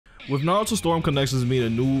With Naruto Storm Connections being a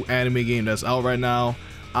new anime game that's out right now,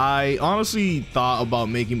 I honestly thought about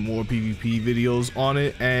making more PvP videos on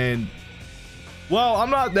it, and well, I'm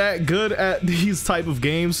not that good at these type of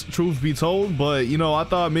games, truth be told, but you know, I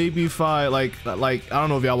thought maybe if I like I don't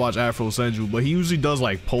know if y'all watch Afro Senju, but he usually does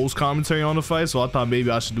like post commentary on the fight, so I thought maybe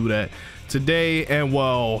I should do that today. And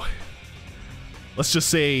well, let's just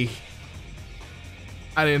say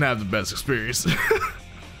I didn't have the best experience.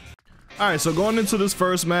 All right, so going into this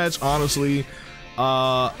first match, honestly,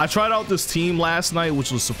 I tried out this team last night,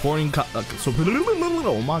 which was supporting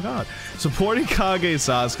oh my god, supporting Kage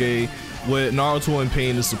Sasuke with Naruto and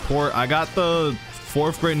Pain as support. I got the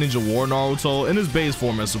 4th grade Ninja War Naruto in his base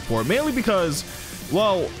form as support, mainly because,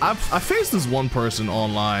 well, I faced this one person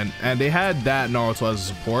online and they had that Naruto as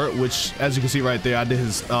a support, which as you can see right there, I did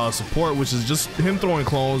his support, which is just him throwing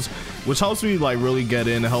clones, which helps me like really get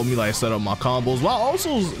in and help me like set up my combos while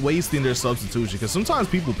also wasting their substitution, because sometimes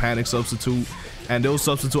people panic substitute and they'll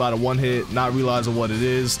substitute out of one hit, not realizing what it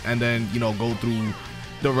is, and then, you know, go through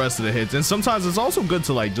the rest of the hits. And sometimes it's also good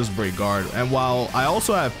to like just break guard. And while I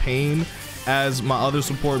also have Pain as my other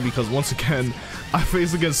support, because once again I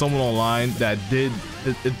faced against someone online that did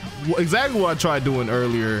exactly what I tried doing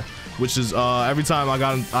earlier, which is every time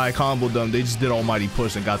I comboed them, they just did almighty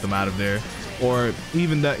push and got them out of there. Or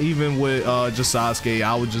even with just Sasuke,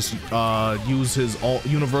 I would just use his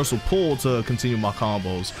universal pull to continue my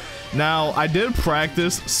combos. Now I did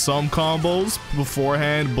practice some combos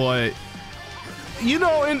beforehand, but you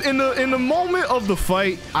know, in the moment of the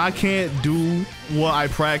fight, I can't do what I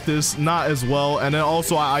practice, not as well. And then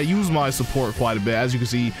also I use my support quite a bit. As you can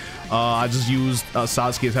see, I just used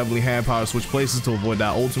Sasuke's Heavenly Hand Power switch places to avoid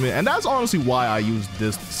that ultimate, and that's honestly why I used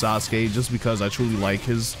this Sasuke, just because I truly like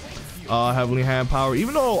his Heavenly Hand Power,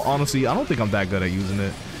 even though honestly I don't think I'm that good at using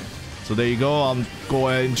it. So there you go, I'm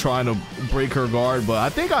going ahead and trying to break her guard, but I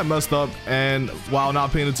think I messed up, and while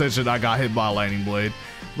not paying attention, I got hit by a lightning blade.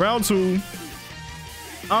 Round 2.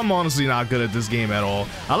 I'm honestly not good at this game at all.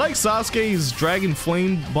 I like Sasuke's Dragon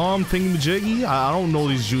Flame Bomb thingamajiggy. I don't know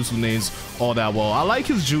these jutsu names all that well. I like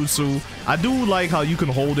his jutsu. I do like how you can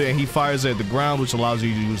hold it and he fires it at the ground, which allows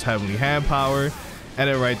you to use Heavenly Hand Power. And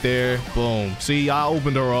then right there, boom. See, I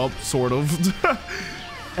opened her up, sort of.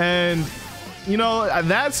 And, you know,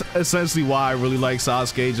 that's essentially why I really like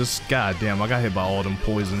Sasuke. Just, goddamn, I got hit by all them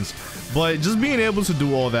poisons. But just being able to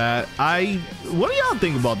do all that, what do y'all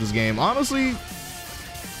think about this game? Honestly,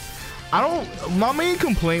 my main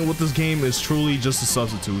complaint with this game is truly just the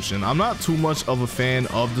substitution. I'm not too much of a fan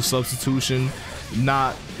of the substitution.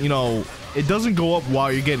 Not, you know, it doesn't go up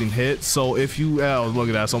while you're getting hit. So if you, look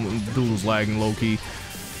at that, some dude was lagging low-key.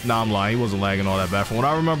 Nah, I'm lying, he wasn't lagging all that bad. From what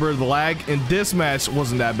I remember, the lag in this match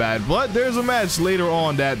wasn't that bad. But there's a match later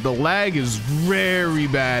on that the lag is very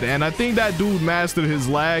bad. And I think that dude mastered his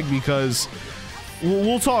lag, because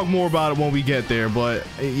we'll talk more about it when we get there. But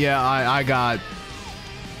yeah, I got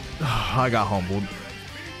humbled.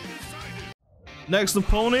 Next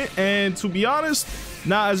opponent, and to be honest,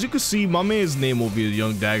 now as you can see, my man's name will be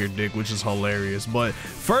Young Dagger Dick, which is hilarious. But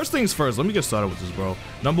first things first, let me get started with this, bro.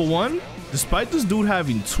 Number 1, despite this dude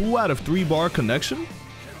having 2 out of 3 bar connection,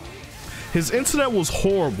 his internet was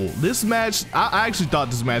horrible. This match, I actually thought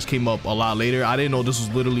this match came up a lot later. I didn't know this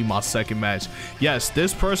was literally my second match. Yes,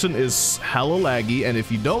 this person is hella laggy, and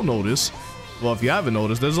if you don't notice, well, if you haven't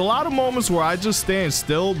noticed, there's a lot of moments where I just stand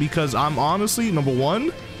still because I'm honestly, number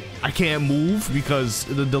 1, I can't move because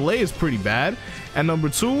the delay is pretty bad, and number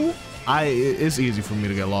 2, it's easy for me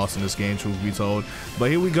to get lost in this game, truth be told.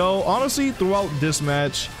 But here we go. Honestly, throughout this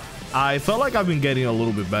match, I felt like I've been getting a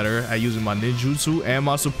little bit better at using my ninjutsu and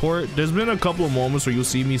my support. There's been a couple of moments where you'll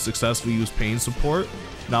see me successfully use Pain support.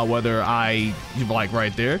 Now whether I, like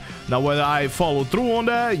right there, now whether I follow through on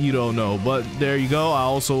that, you don't know. But there you go. I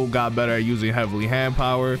also got better at using Heavenly Hand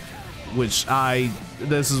Power, which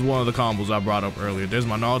this is one of the combos I brought up earlier. There's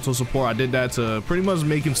my Naruto support. I did that to pretty much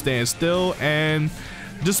make him stand still, and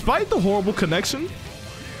despite the horrible connection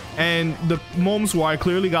and the moments where I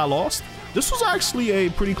clearly got lost, this was actually a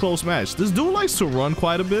pretty close match. This dude likes to run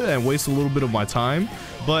quite a bit and waste a little bit of my time,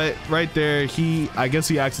 but right there, I guess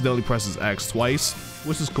he accidentally presses X twice,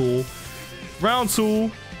 which is cool. Round 2,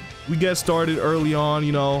 we get started early on.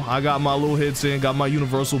 You know, I got my little hits in, got my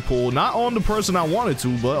universal pull, not on the person I wanted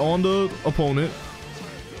to, but on the opponent,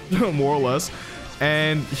 more or less.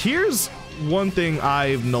 And here's one thing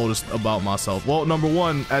I've noticed about myself. Well, number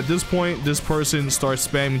 1, at this point, this person starts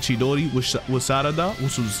spamming Chidori with Sarada,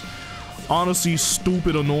 which was honestly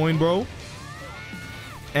stupid annoying, bro.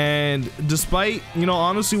 And despite, you know,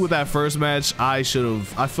 honestly with that first match, I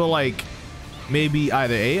feel like maybe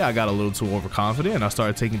either A, I got a little too overconfident and I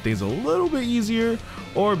started taking things a little bit easier,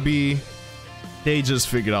 or B, they just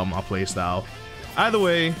figured out my playstyle. Either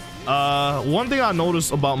way, one thing I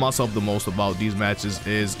noticed about myself the most about these matches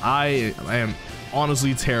is I am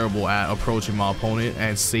honestly terrible at approaching my opponent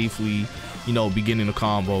and safely, you know, beginning a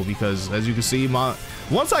combo, because as you can see,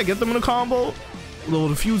 once I get them in a combo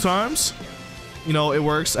a few times, you know, it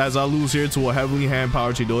works, as I lose here to a heavily hand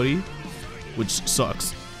powered Chidori, which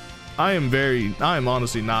sucks. I am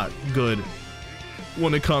honestly not good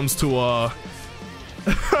when it comes to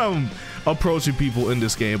approaching people in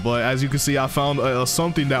this game, but as you can see, I found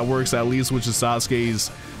something that works at least, which is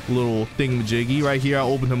Sasuke's little thingamajiggy right here. I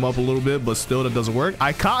opened him up a little bit, but still that doesn't work.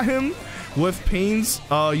 I caught him with Pain's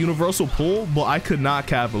universal pull, but I could not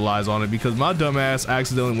capitalize on it because my dumbass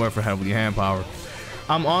accidentally went for heavily hand power.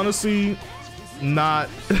 I'm honestly not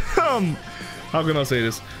how can I say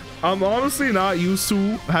this? I'm honestly not used to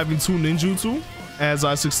having two ninjutsu, as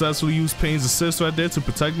I successfully used Pain's assist right there to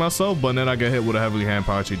protect myself, but then I get hit with a heavily hand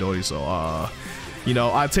powered Chidori. So you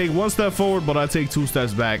know, I take one step forward, but I take two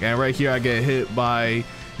steps back, and right here I get hit by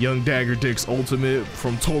Young Dagger Dick's ultimate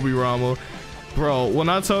from Tobirama. Bro, when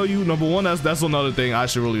I tell you, number one, that's another thing I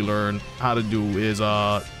should really learn how to do, is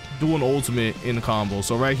do an ultimate in combo.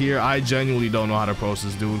 So right here, I genuinely don't know how to approach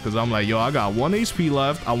this dude, because I'm like, yo, I got 1 HP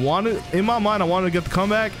left. In my mind, I wanted to get the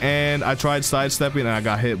comeback, and I tried sidestepping and I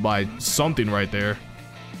got hit by something right there.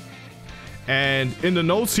 And in the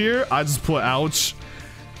notes here, I just put ouch.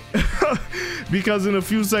 Because in a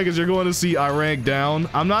few seconds you're going to see I rank down.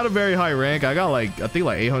 I'm not a very high rank. I got like, I think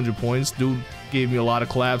like 800 points. Dude gave me a lot of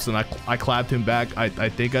claps and I clapped him back. I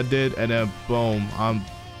think I did, and then boom, I'm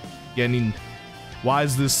getting. Why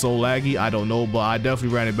is this so laggy? I don't know, but I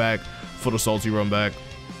definitely ran it back for the salty run back.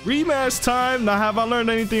 Rematch time. Now, have I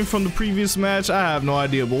learned anything from the previous match? I have no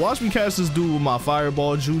idea, but watch me catch this dude with my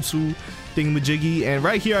fireball jutsu thingamajiggy, and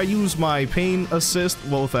right here I use my Pain assist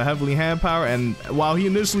with a heavily hand power, and while he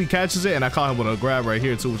initially catches it, and I caught him with a grab right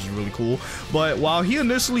here too, which is really cool, but while he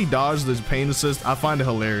initially dodged this Pain assist, I find it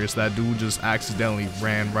hilarious that dude just accidentally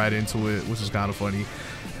ran right into it, which is kind of funny.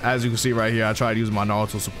 As you can see right here, I tried using my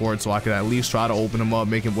Naruto support so I could at least try to open him up,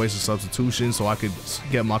 make him waste a substitution so I could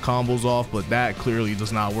get my combos off, but that clearly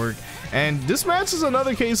does not work. And this match is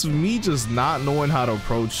another case of me just not knowing how to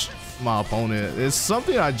approach my opponent. It's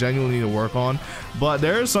something I genuinely need to work on, but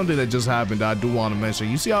there is something that just happened that I do want to mention.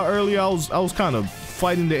 You see how earlier I was kind of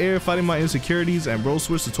fighting the air, fighting my insecurities, and bro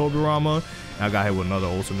switched to Tobirama, and I got hit with another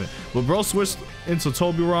ultimate. But bro switched into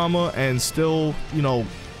Tobirama and still, you know,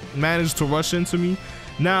 managed to rush into me.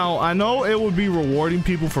 Now, I know it would be rewarding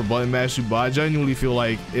people for button mashing, but I genuinely feel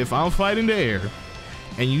like if I'm fighting the air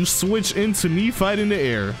and you switch into me fighting the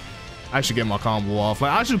air, I should get my combo off.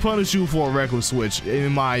 Like, I should punish you for a reckless switch,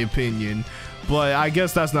 in my opinion. But I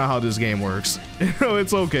guess that's not how this game works.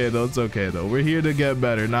 It's okay though, it's okay though. We're here to get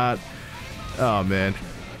better, not... Oh man.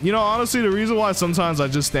 You know, honestly, the reason why sometimes I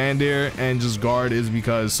just stand there and just guard is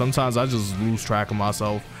because sometimes I just lose track of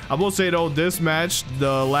myself. I will say though, this match,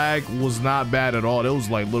 the lag was not bad at all. There was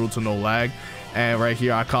like little to no lag. And right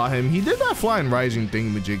here, I caught him. He did that flying rising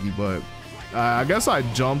thingamajiggy, but I guess I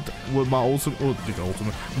jumped with my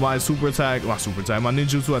my super attack, my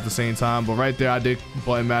ninjutsu at the same time. But right there, I did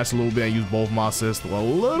button mash a little bit and used both my assists a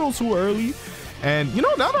little too early. And you know,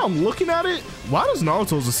 now that I'm looking at it, why does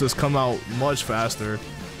Naruto's assist come out much faster?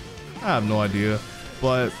 I have no idea.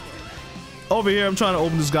 But over here, I'm trying to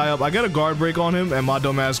open this guy up. I get a guard break on him, and my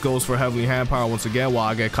dumbass goes for heavily hand power once again, while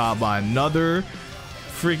I get caught by another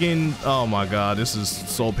freaking... Oh my god, this is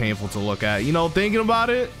so painful to look at. You know, thinking about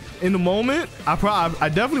it in the moment, I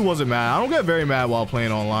definitely wasn't mad. I don't get very mad while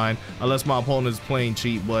playing online unless my opponent's playing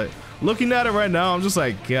cheap, but looking at it right now, I'm just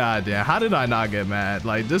like, god damn, how did I not get mad?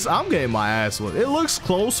 Like this, I'm getting my ass whipped. It looks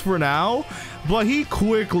close for now, but he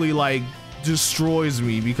quickly like destroys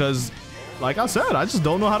me because, like I said, I just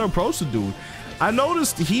don't know how to approach the dude. I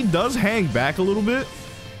noticed he does hang back a little bit,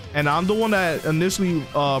 and I'm the one that initially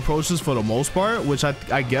approaches for the most part, which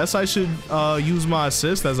I guess I should use my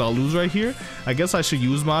assist, as I'll lose right here. I guess I should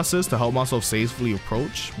use my assist to help myself safely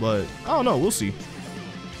approach, but I don't know, we'll see.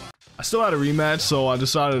 I still had a rematch, so I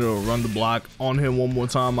decided to run the block on him one more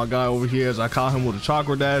time. My guy over here, as I caught him with a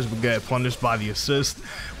chakra dash, but get punished by the assist.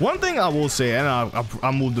 One thing I will say, and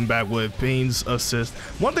I moved him back with Pain's assist.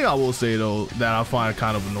 One thing I will say though that I find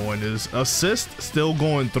kind of annoying is assist still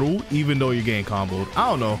going through even though you're getting comboed. I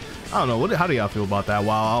don't know. How do y'all feel about that?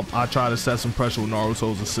 While I try to set some pressure with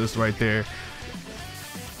Naruto's assist right there.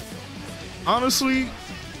 Honestly,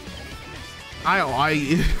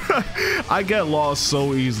 I get lost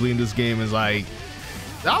so easily in this game. Is like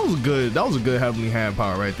that was a good heavenly hand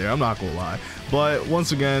power right there. I'm not gonna lie, But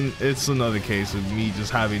once again, it's another case of me just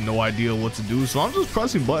having no idea what to do. So I'm just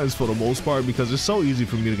pressing buttons for the most part because it's so easy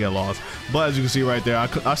for me to get lost. But as you can see right there,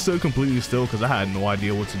 I stood completely still because I had no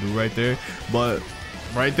idea what to do right there. But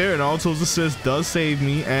right there, Naruto's assist does save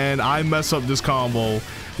me, and I mess up this combo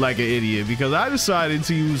like an idiot because I decided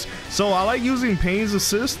to use, so I like using Pain's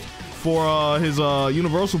assist for his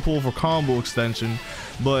universal pull for combo extension,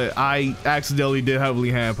 but I accidentally did heavily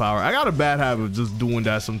hand power. I got a bad habit of just doing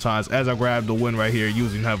that sometimes as I grab the win right here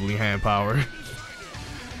using heavily hand power.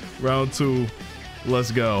 Round 2,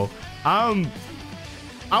 let's go. I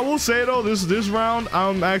will say though, this round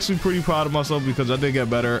I'm actually pretty proud of myself because I did get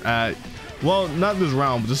better at, well, not this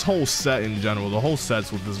round, but this whole set in general. The whole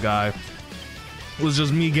sets with this guy was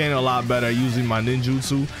just me getting a lot better at using my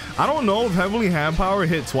ninjutsu. I don't know if heavily hand power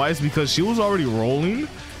hit twice because she was already rolling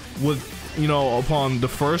with, you know, upon the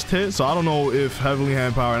first hit. So I don't know if heavily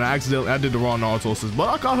hand power, and I did the wrong Naruto assist, but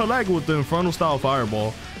I caught her like with the infernal style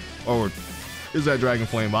fireball, or is that dragon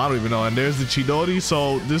flame? I don't even know. And there's the Chidori.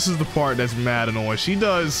 So this is the part that's mad annoying. She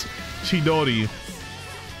does Chidori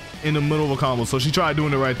in the middle of a combo, so she tried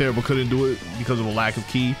doing it right there but couldn't do it because of a lack of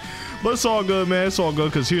ki. But it's all good, man. It's all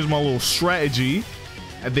good because here's my little strategy,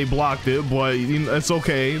 and they blocked it, but you know, it's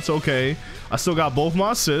okay. It's okay. I still got both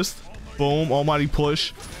my assists. Boom, almighty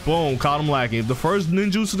push. Boom, caught him lacking. If the first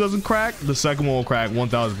ninjutsu doesn't crack, the second one will crack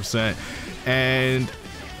 1000%. And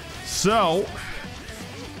so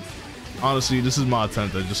honestly, this is my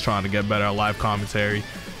attempt at just trying to get better at live commentary.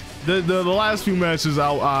 The last few matches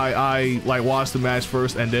I like watched the match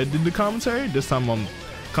first and then did the commentary. This time I'm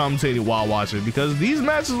commentating while watching because these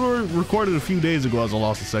matches were recorded a few days ago as I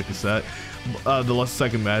lost the second set, the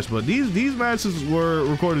second match. But these matches were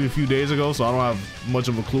recorded a few days ago, so I don't have much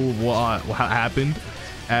of a clue of what happened.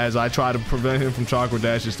 As I try to prevent him from chakra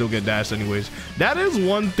dash and still get dashed anyways. That is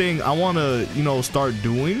one thing I want to, you know, start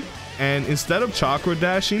doing. And instead of chakra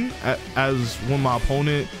dashing as when my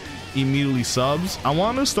opponent immediately subs, I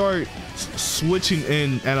want to start switching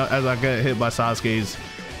in, and as I get hit by Sasuke's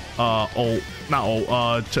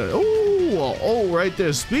right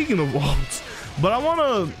there. Speaking of ults, but I want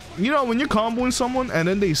to, you know, when you're comboing someone and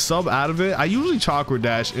then they sub out of it, I usually chakra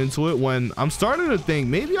dash into it when I'm starting to think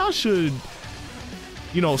maybe I should,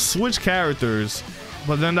 you know, switch characters,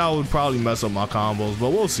 but then that would probably mess up my combos.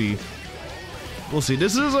 But we'll see. We'll see.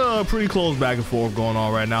 This is a pretty close back and forth going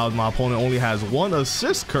on right now. My opponent only has one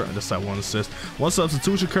assist currently. That's like one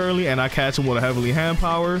substitution currently, and I catch him with a heavily hand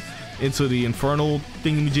power into the infernal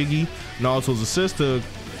thingamajiggy. Naruto's assist to,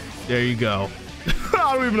 there you go.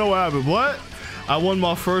 I don't even know what happened, but I won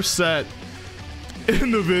my first set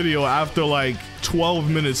in the video after like 12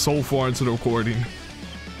 minutes so far into the recording.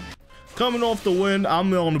 Coming off the win,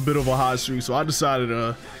 I'm on a bit of a hot streak, so I decided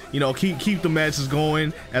to, you know, keep the matches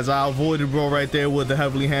going as I avoided bro right there with the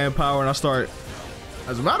heavily hand power, and I start,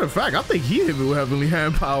 as a matter of fact, I think he hit me with heavily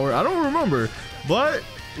hand power. I don't remember, but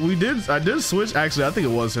I did switch. Actually, I think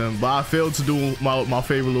it was him, but I failed to do my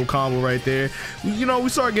favorite little combo right there. You know, we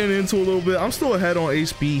start getting into a little bit. I'm still ahead on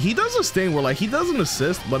HP. He does this thing where like he doesn't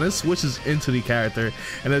assist, but it switches into the character,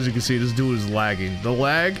 and as you can see, this dude is lagging. The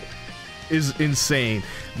lag is insane,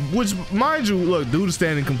 which, mind you, look, dude is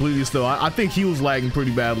standing completely still. I think he was lagging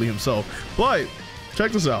pretty badly himself, but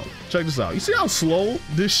check this out. You see how slow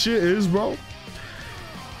this shit is, bro?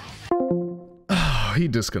 He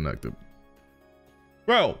disconnected,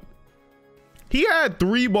 bro. He had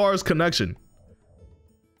 3 bars connection.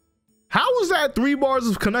 How was that 3 bars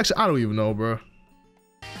of connection? I don't even know, bro.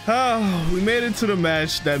 We made it to the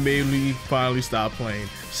match that made me finally stop playing.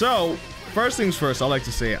 So first things first, I like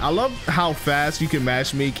to say, I love how fast you can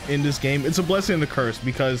matchmake in this game. It's a blessing and a curse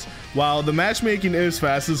because while the matchmaking is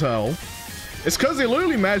fast as hell, it's because they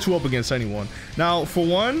literally match you up against anyone. Now, for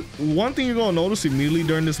one thing you're gonna notice immediately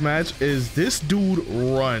during this match is this dude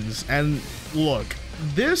runs. And look,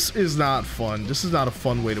 this is not fun. This is not a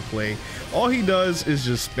fun way to play. All he does is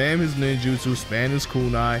just spam his ninjutsu, spam his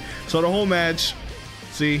kunai. So the whole match,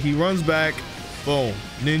 see, he runs back, boom,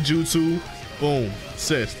 ninjutsu, boom,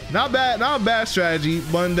 assist. Not bad, not a bad strategy,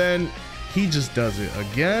 but then he just does it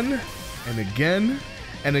again and again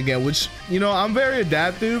and again, which, you know, I'm very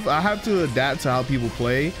adaptive. I have to adapt to how people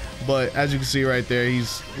play, but as you can see right there,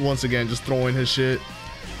 he's once again just throwing his shit,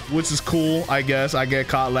 which is cool. I guess I get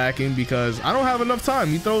caught lacking because I don't have enough time.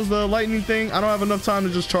 He throws the lightning thing, I don't have enough time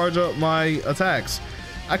to just charge up my attacks.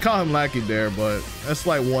 I caught him lacking there, but that's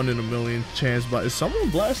like 1 in a million chance. But is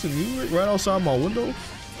someone blasting music right outside my window?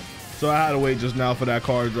 So I had to wait just now for that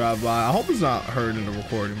car to drive by. I hope it's not heard in the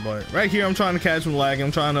recording, but right here I'm trying to catch him lagging.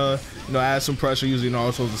 I'm trying to, you know, add some pressure using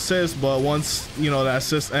Naruto's assist, but once, you know, that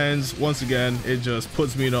assist ends, once again, it just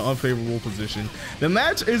puts me in an unfavorable position. The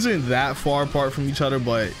match isn't that far apart from each other,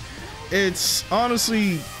 but it's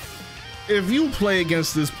honestly, if you play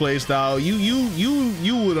against this playstyle,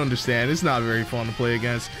 you would understand. It's not very fun to play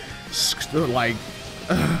against. Like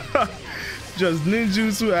just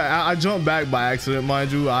ninjutsu. I jumped back by accident,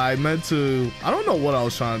 mind you. I meant to, I don't know what I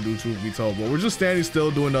was trying to do, truth be told, but we're just standing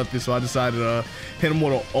still doing nothing, so I decided to hit him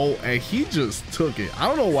with an ult, and he just took it. I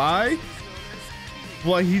don't know why,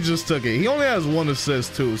 but he just took it. He only has 1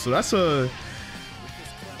 assist too, so that's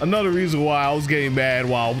another reason why I was getting mad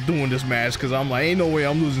while doing this match, because I'm like, ain't no way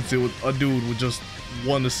I'm losing to a dude with just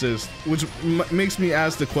 1 assist, which makes me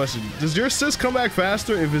ask the question, does your assist come back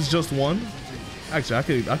faster if it's just 1?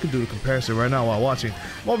 Actually, I could do the comparison right now while watching.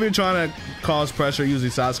 I'm over here trying to cause pressure using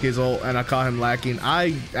Sasuke's ult, and I caught him lacking.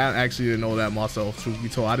 I actually didn't know that myself, truth be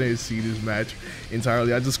told. I didn't see this match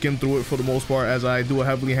entirely. I just skimmed through it for the most part as I do a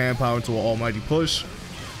heavily hand power into an almighty push.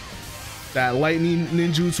 That lightning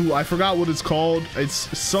ninjutsu, I forgot what it's called. It's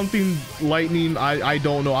something lightning. I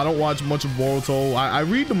don't know. I don't watch much of Boruto. I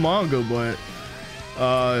read the manga, but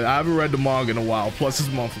I haven't read the manga in a while. Plus it's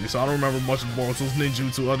monthly, so I don't remember much of Boruto's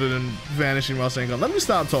ninjutsu other than vanishing Rasengan. Let me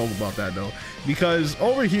stop talking about that though, because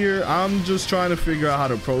over here I'm just trying to figure out how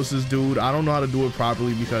to approach this dude. I don't know how to do it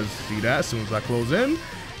properly, because see that, as soon as I close in,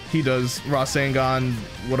 he does Rasengan,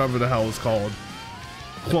 whatever the hell it's called,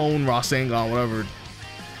 clone Rasengan, whatever.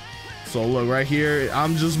 So look right here,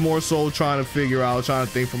 I'm just more so trying to figure out, trying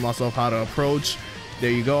to think for myself how to approach. There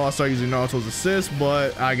you go. I start using Naruto's assist,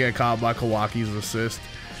 but I get caught by Kawaki's assist.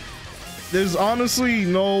 There's honestly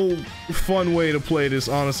no fun way to play this,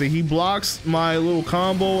 honestly. He blocks my little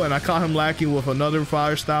combo, and I caught him lacking with another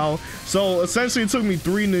fire style. So essentially it took me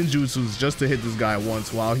 3 ninjutsus just to hit this guy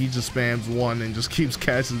once, while he just spams 1 and just keeps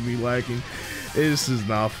catching me lacking. This is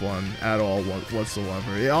not fun at all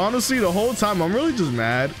whatsoever. Yeah, honestly, the whole time I'm really just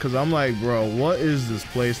mad, because I'm like, bro, what is this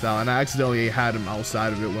playstyle? And I accidentally had him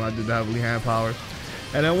outside of it when I did the heavily hand power.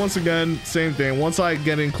 And then once again, same thing. Once I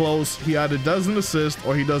get in close, he either does an assist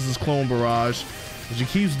or he does his clone barrage, which he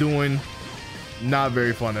keeps doing. Not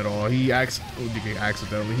very fun at all. He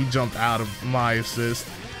accidentally, he jumped out of my assist.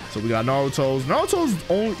 So we got Naruto's.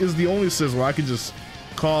 Naruto's is the only assist where I can just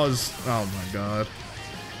cause, oh my god.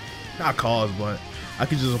 Not cause, but I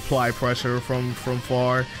can just apply pressure from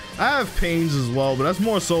far. I have pains as well, but that's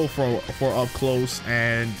more so for up close,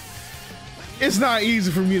 and it's not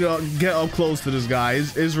easy for me to get up close to this guy.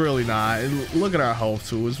 It's really not. And look at our health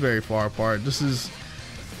too. It's very far apart. This is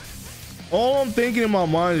all I'm thinking in my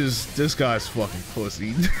mind is this guy's fucking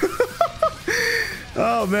pussy.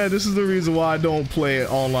 Oh man, this is the reason why I don't play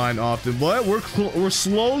it online often. But we're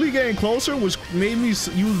slowly getting closer, which made me use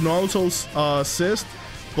Naruto's assist.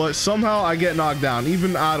 But somehow I get knocked down.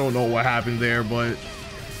 Even I don't know what happened there, but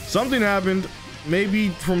something happened. Maybe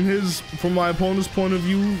from my opponent's point of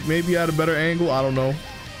view, maybe at a better angle. I don't know.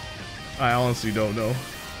 I honestly don't know.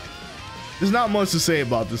 There's not much to say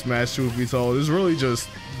about this match, truth be told. It's really just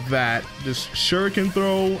that. Just shuriken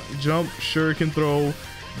throw, jump, shuriken throw,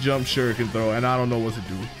 jump, shuriken throw, and I don't know what to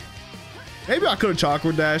do. Maybe I could have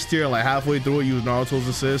chakra dashed here and like halfway through it use Naruto's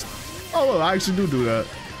assist. Oh look, I actually do that.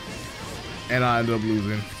 And I ended up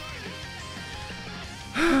losing.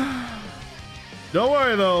 Don't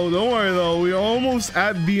worry though, we're almost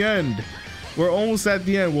at the end.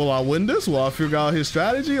 Will I win this? Will I figure out his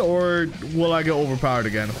strategy, or will I get overpowered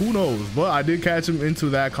again? Who knows? But I did catch him into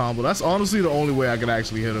that combo. That's honestly the only way I could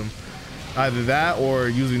actually hit him. Either that or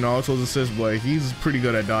using Naruto's assist, but he's pretty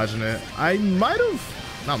good at dodging it. I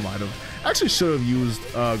actually should have used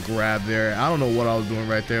grab there. I don't know what I was doing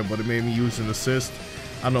right there, but it made me use an assist.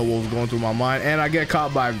 I don't know what was going through my mind, and I get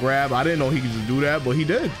caught by a grab. I didn't know he could just do that, but he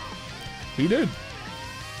did. He did.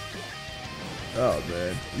 Oh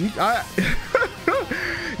man,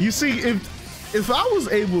 you see, if I was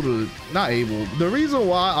able to, the reason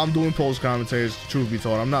why I'm doing post commentary is, truth be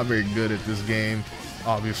told, I'm not very good at this game,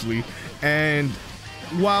 obviously, and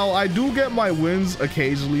while I do get my wins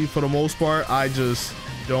occasionally, for the most part, I just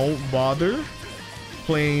don't bother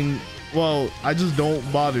playing. Well, I just don't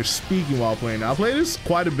bother speaking while playing. I play this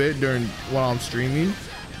quite a bit while I'm streaming,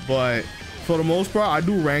 but for the most part, I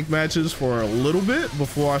do rank matches for a little bit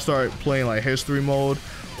before I start playing like history mode,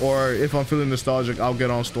 or if I'm feeling nostalgic, I'll get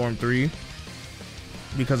on Storm 3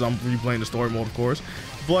 because I'm replaying the story mode, of course.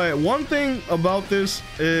 But one thing about this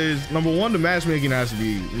is, number one, the matchmaking has to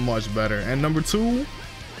be much better, and number two,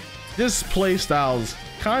 this play style is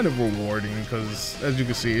kind of rewarding because, as you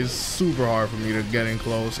can see, it's super hard for me to get in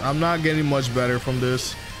close. I'm not getting much better from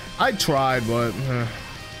this. I tried, but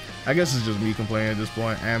I guess it's just me complaining at this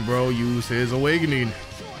point. And bro used his awakening.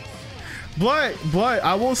 But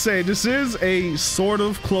I will say this is a sort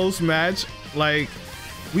of close match. Like,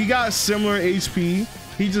 we got similar HP.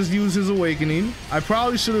 He just used his awakening. I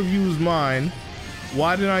probably should have used mine.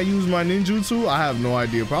 Why didn't I use my ninjutsu? I have no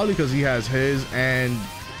idea. Probably because he has his, and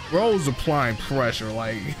bro's applying pressure.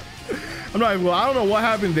 Like, I'm not even, I don't know what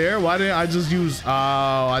happened there. Why didn't I just use, oh,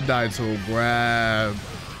 I died to a grab.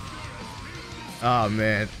 Oh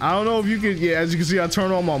man, I don't know if you could, yeah, as you can see, I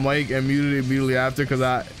turned on my mic and muted it immediately after because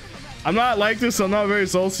I'm not like this, I'm not very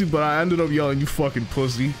salty, but I ended up yelling, "You fucking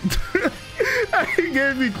pussy." He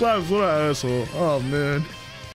gave me claps, what an asshole. Oh man.